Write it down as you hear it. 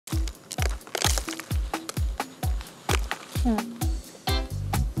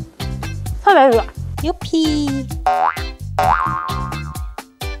特别软。Yooupi。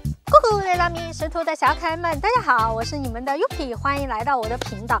Yooupi食途的小可爱们，大家好，我是你们的 Yooupi， 欢迎来到我的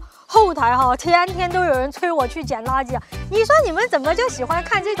频道。后台天天都有人催我去捡垃圾啊！你说你们怎么就喜欢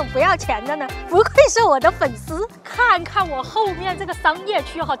看这种不要钱的呢？不愧是我的粉丝，看看我后面这个商业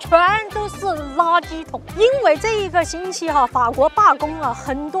区全都是垃圾桶。因为这一个星期法国罢工了，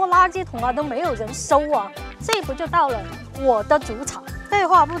很多垃圾桶都没有人收啊，这不就到了我的主场。废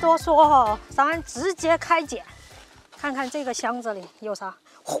话不多说咱直接开捡，看看这个箱子里有啥。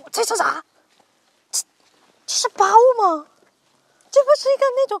嚯，这是啥？这是包吗？这不是一个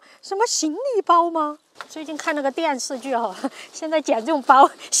那种什么行李包吗？最近看那个电视剧现在捡这种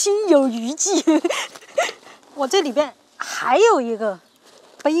包心有余悸。我这里边还有一个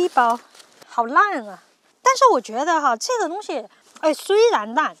背包，好烂啊！但是我觉得这个东西，虽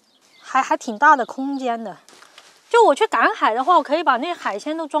然烂，还挺大的空间的。就我去赶海的话，我可以把那些海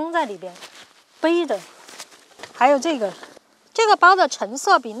鲜都装在里边，背着。还有这个包的成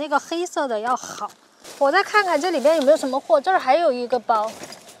色比那个黑色的要好。我再看看这里边有没有什么货，这儿还有一个包，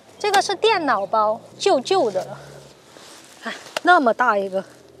这个是电脑包，旧的了。哎，那么大一个。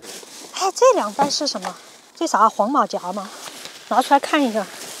这两袋是什么？这啥黄马甲吗？拿出来看一下。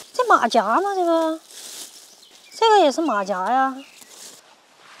这马甲吗？这个也是马甲呀。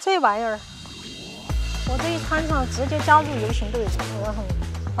这玩意儿，我这一摊上直接加入游行队伍。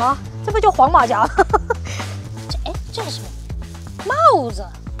这不就黄马甲？这是什么？帽子。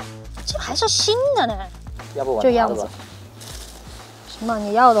这还是新的呢，要不我这样子。行吧，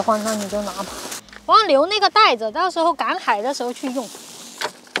你要的话，那你就拿吧。忘留那个袋子，到时候赶海的时候去用。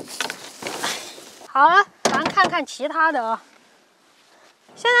好了，咱看看其他的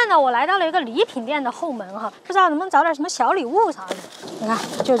现在呢，我来到了一个礼品店的后门不知道能不能找点什么小礼物啥的。你看，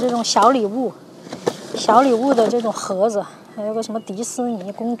就这种小礼物的这种盒子，还有个什么迪士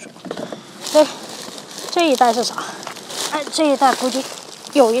尼公主。这一袋是啥？这一袋估计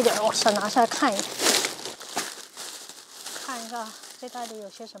有一点，我先拿下来看一下，这袋里有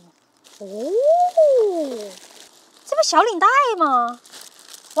些什么。这不小领带吗？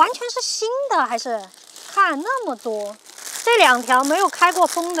完全是新的，还是看那么多。这两条没有开过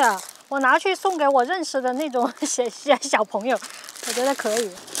封的，我拿去送给我认识的那种小朋友，我觉得可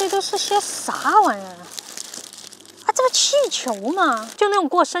以。这都是些啥玩意儿这不气球吗？就那种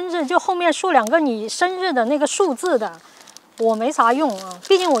过生日，就后面竖两个你生日的那个数字的。我没啥用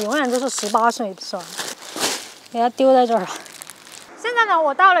毕竟我永远都是18岁，是吧？给它丢在这儿了。现在呢，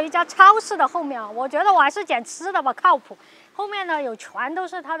我到了一家超市的后面我觉得我还是捡吃的吧，靠谱。后面呢全都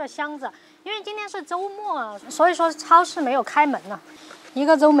是它的箱子，因为今天是周末所以说超市没有开门呢。一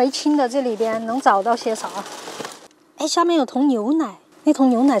个周没清的，这里边能找到些啥？下面有桶牛奶，那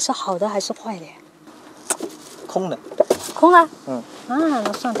桶牛奶是好的还是坏的呀？空的。空的？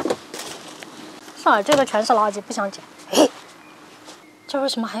那算了。算了，这个全是垃圾，不想捡。这为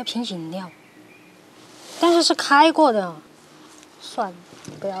什么还有瓶饮料？但是是开过的。算了，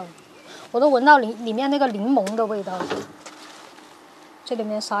不要了。我都闻到里面那个柠檬的味道了。这里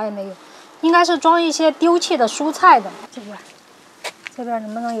面啥也没有，应该是装一些丢弃的蔬菜的。这边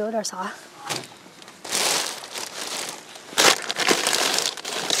能不能有点啥？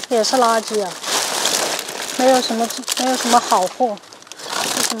也是垃圾没有什么好货。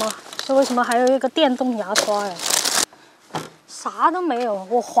为什么还有一个电动牙刷呀？啥都没有。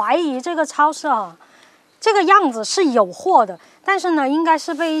我怀疑这个超市这个样子是有货的，但是呢，应该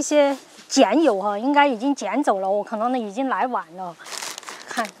是被一些捡友应该已经捡走了。我可能已经来晚了。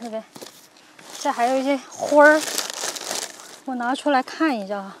看那边，这还有一些花儿，我拿出来看一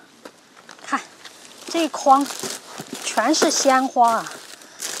下看这一筐全是鲜花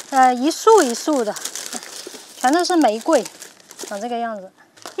一束一束的，全都是玫瑰，长这个样子。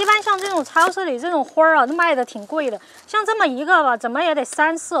一般像这种超市里这种花都卖的挺贵的，像这么一个吧，怎么也得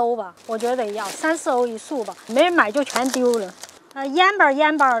3、4欧吧，我觉得也要3、4欧一束吧，没人买就全丢了。烟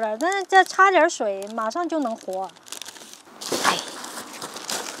巴的，但是这插点水马上就能活。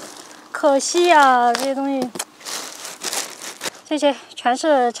可惜这些东西，这些全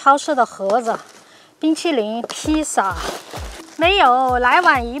是超市的盒子，冰淇淋、披萨，没有来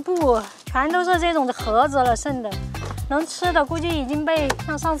晚一步，全都是这种盒子了，剩的。能吃的估计已经被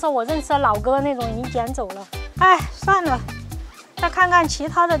像上次我认识的老哥那种已经捡走了。算了，再看看其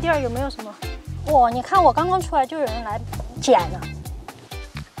他的地儿有没有什么。你看我刚刚出来就有人来捡了。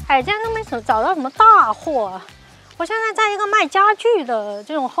竟然都没找到什么大货我现在在一个卖家具的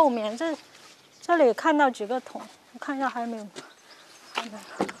这种后面，这里看到几个桶，我看一下还有没有。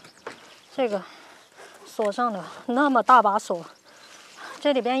这个锁上的那么大把锁，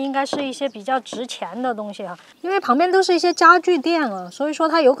这里边应该是一些比较值钱的东西啊，因为旁边都是一些家具店啊，所以说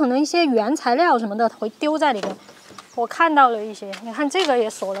它有可能一些原材料什么的会丢在里面。我看到了一些，你看这个也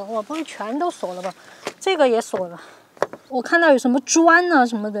锁了，我不会全都锁了吧？这个也锁了。我看到有什么砖啊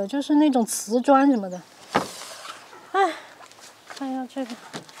什么的，就是那种瓷砖什么的。哎，看一下这个。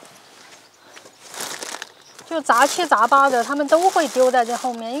就杂七杂八的，他们都会丢在这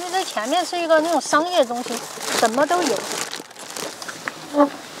后面，因为这前面是一个那种商业中心，什么都有。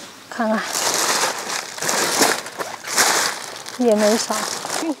看看，也没啥。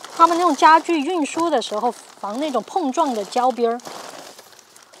他们那种家具运输的时候防那种碰撞的胶边儿。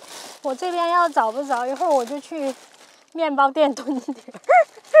我这边要找不着，一会儿我就去面包店蹲点。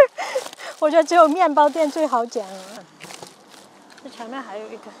我觉得只有面包店最好捡了。这前面还有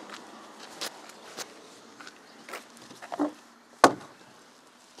一个。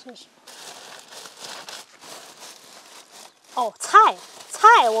这是哦，菜，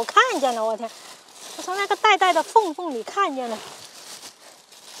我看见了，我天！我从那个袋袋的缝里看见了，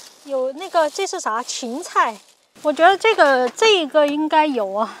有那个这是啥？芹菜，我觉得这个应该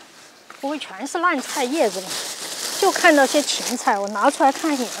有啊，不会全是烂菜叶子吧？就看到些芹菜，我拿出来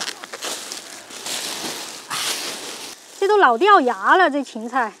看一眼，这都老掉芽了，这芹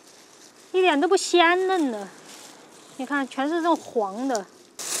菜一点都不鲜嫩的，你看全是这种黄的。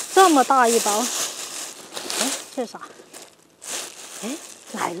这么大一包，哎，这是啥？哎，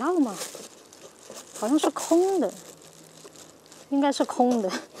奶酪吗？好像是空的，应该是空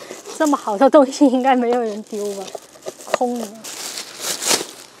的。这么好的东西应该没有人丢吧？空的。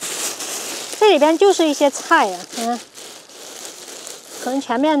这里边就是一些菜啊，你看，可能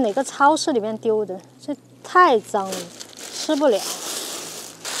前面哪个超市里面丢的，这太脏了，吃不了。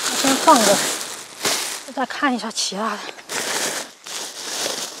我先放着，我再看一下其他的。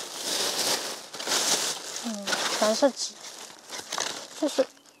全是纸，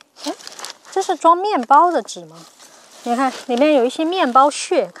这是装面包的纸吗？你看里面有一些面包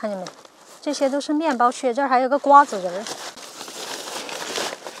屑，看见没？这些都是面包屑，这儿还有个瓜子仁儿，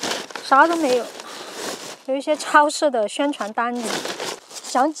啥都没有。有一些超市的宣传单子，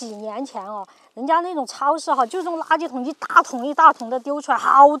想几年前哦，人家那种超市哈，就这种垃圾桶一大桶一大桶的丢出来，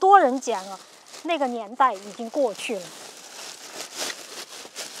好多人捡啊。那个年代已经过去了。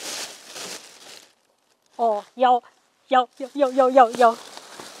哦，有，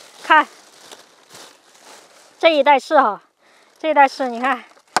看这一袋是哈，这一袋是你看，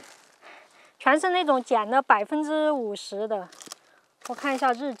全是那种减了50%的。我看一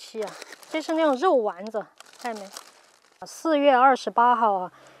下日期啊，这是那种肉丸子，看见没？4月28号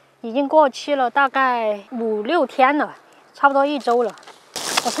啊，已经过期了，大概5、6天了，差不多1周了。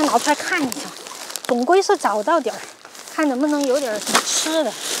我先拿出来看一下，总归是找到点儿，看能不能有点什么吃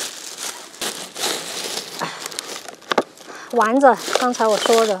的。丸子，刚才我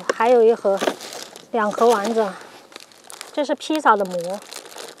说的，还有2盒丸子，这是披萨的膜，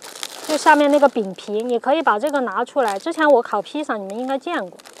就下面那个饼皮，你可以把这个拿出来。之前我烤披萨，你们应该见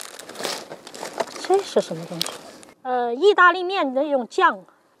过。这是什么东西？意大利面的那种酱，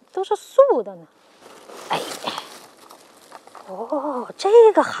都是素的呢。哎，哦，这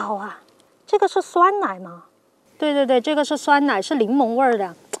个好啊，这个是酸奶吗？对，这个是酸奶，是柠檬味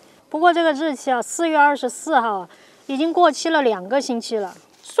的。不过这个日期啊，4月24号。已经过期了2个星期了。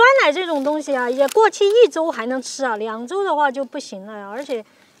酸奶这种东西啊，也过期1周还能吃啊，2周的话就不行了呀。而且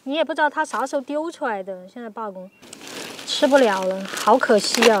你也不知道它啥时候丢出来的，现在罢工，吃不了了，好可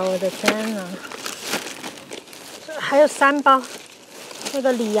惜啊！我的天哪！还有3包那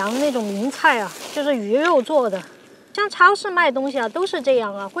个里昂那种名菜啊，就是鱼肉做的。像超市卖东西啊，都是这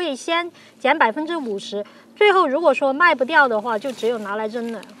样啊，会先减50%，最后如果说卖不掉的话，就只有拿来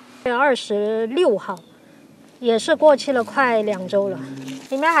扔了。26号。也是过期了快2周了，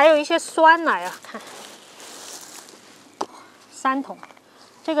里面还有一些酸奶啊，看，3桶，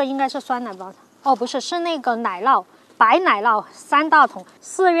这个应该是酸奶包的哦，不是，是那个奶酪，白奶酪3大桶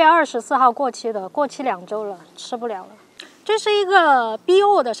，4月24号过期的，过期2周了，吃不了了。这是一个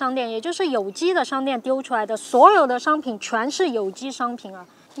BO 的商店，也就是有机的商店丢出来的，所有的商品全是有机商品啊。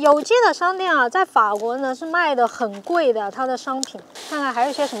有机的商店啊，在法国呢是卖的很贵的，它的商品。看看还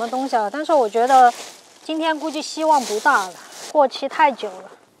有些什么东西啊，但是我觉得。今天估计希望不大了，过期太久了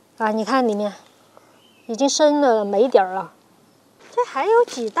啊！你看里面已经生了霉点儿了。这还有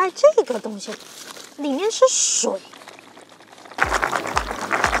几袋这个东西，里面是水。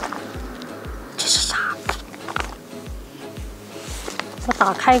这是啥？我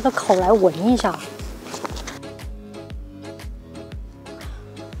打开一个口来闻一下，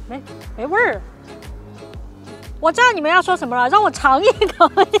没味儿。我知道你们要说什么了，让我尝一口。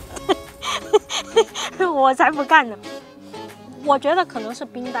我才不干呢！我觉得可能是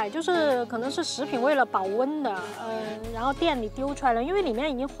冰袋，就是可能是食品为了保温的，然后店里丢出来了，因为里面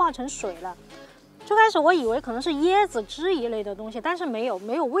已经化成水了。最开始我以为可能是椰子汁一类的东西，但是没有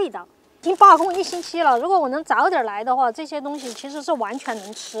味道。已经罢工1星期了，如果我能早点来的话，这些东西其实是完全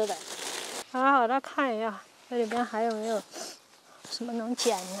能吃的。好，再看一下这里边还有没有什么能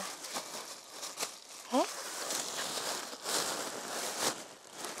捡的？哎，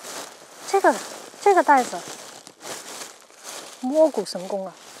这个袋子。摸骨神功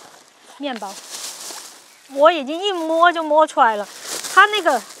啊！面包，我已经一摸就摸出来了，它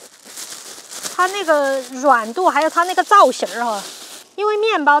那个软度，还有它那个造型哈。因为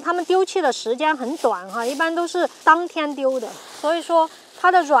面包它们丢弃的时间很短哈，一般都是当天丢的，所以说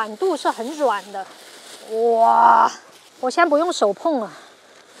它的软度是很软的。哇！我先不用手碰了，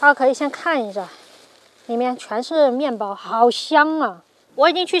大家可以先看一下，里面全是面包，好香啊！我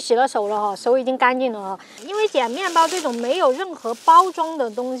已经去洗了手了哈，手已经干净了哈。因为捡面包这种没有任何包装的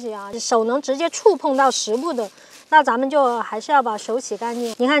东西啊，手能直接触碰到食物的，那咱们就还是要把手洗干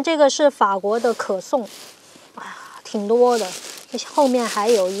净。你看这个是法国的可颂，哎呀，挺多的，后面还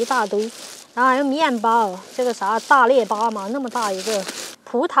有一大堆，然后还有面包，这个啥大列巴嘛，那么大一个。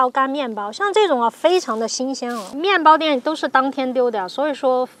葡萄干面包，像这种啊，非常的新鲜啊。面包店都是当天丢的，所以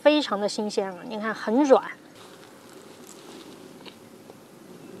说非常的新鲜啊。你看很软。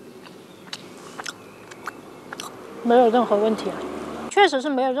没有任何问题啊，确实是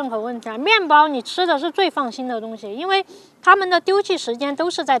没有任何问题啊。面包你吃的是最放心的东西，因为他们的丢弃时间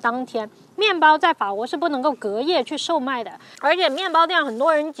都是在当天。面包在法国是不能够隔夜去售卖的，而且面包店很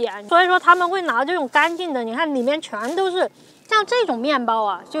多人捡，所以说他们会拿这种干净的。你看里面全都是像这种面包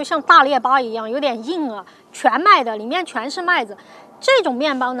啊，就像大列巴一样，有点硬啊，全麦的，里面全是麦子。这种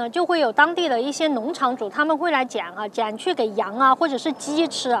面包呢，就会有当地的一些农场主，他们会来捡啊，捡去给羊啊或者是鸡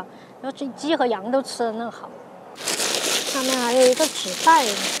吃啊，然后鸡和羊都吃的那好。上面还有一个纸袋，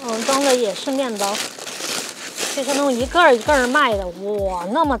装的也是面包，就是那种一个一个卖的。哇，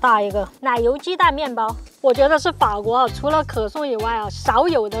那么大一个奶油鸡蛋面包，我觉得是法国啊，除了可颂以外啊，少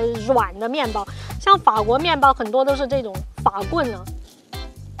有的软的面包。像法国面包很多都是这种法棍啊，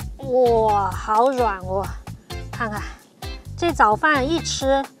哇，好软哦！看看这早饭一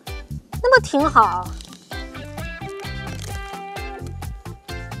吃，那么挺好。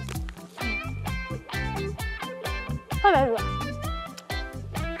特别软，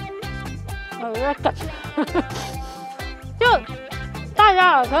有点梗。就大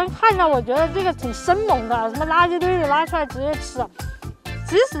家可能看到，我觉得这个挺生猛的，什么垃圾堆里拉出来直接吃。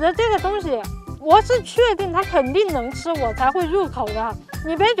即使的这个东西，我是确定它肯定能吃，我才会入口的。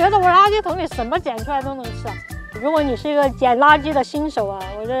你别觉得我垃圾桶里什么捡出来都能吃啊！如果你是一个捡垃圾的新手啊，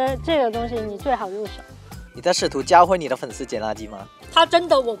我觉得这个东西你最好入手。你在试图教会你的粉丝捡垃圾吗？他真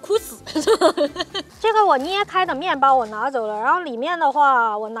的我哭死。这个我捏开的面包我拿走了，然后里面的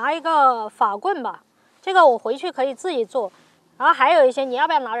话我拿一个法棍吧，这个我回去可以自己做。然后还有一些你要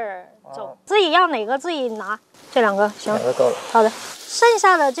不要拿点走？自己要哪个自己拿，这两个行。两个够了。好的。剩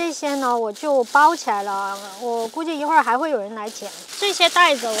下的这些呢，我就包起来了。我估计一会儿还会有人来捡。这些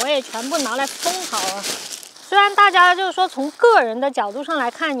袋子我也全部拿来封好了。虽然大家就是说从个人的角度上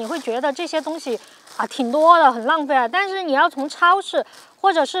来看，你会觉得这些东西啊挺多的，很浪费啊。但是你要从超市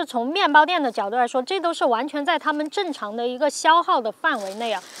或者是从面包店的角度来说，这都是完全在他们正常的一个消耗的范围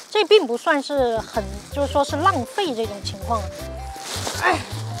内啊。这并不算是很就是说是浪费这种情况。哎，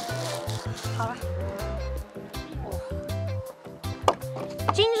好了。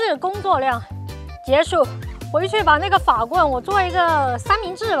今日工作量结束，回去把那个法棍我做一个三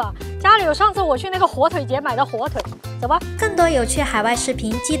明治吧。家里有上次我去那个火腿节买的火腿，走吧。更多有趣海外视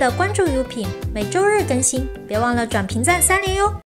频，记得关注Yooupi，每周日更新，别忘了转评赞3连哟。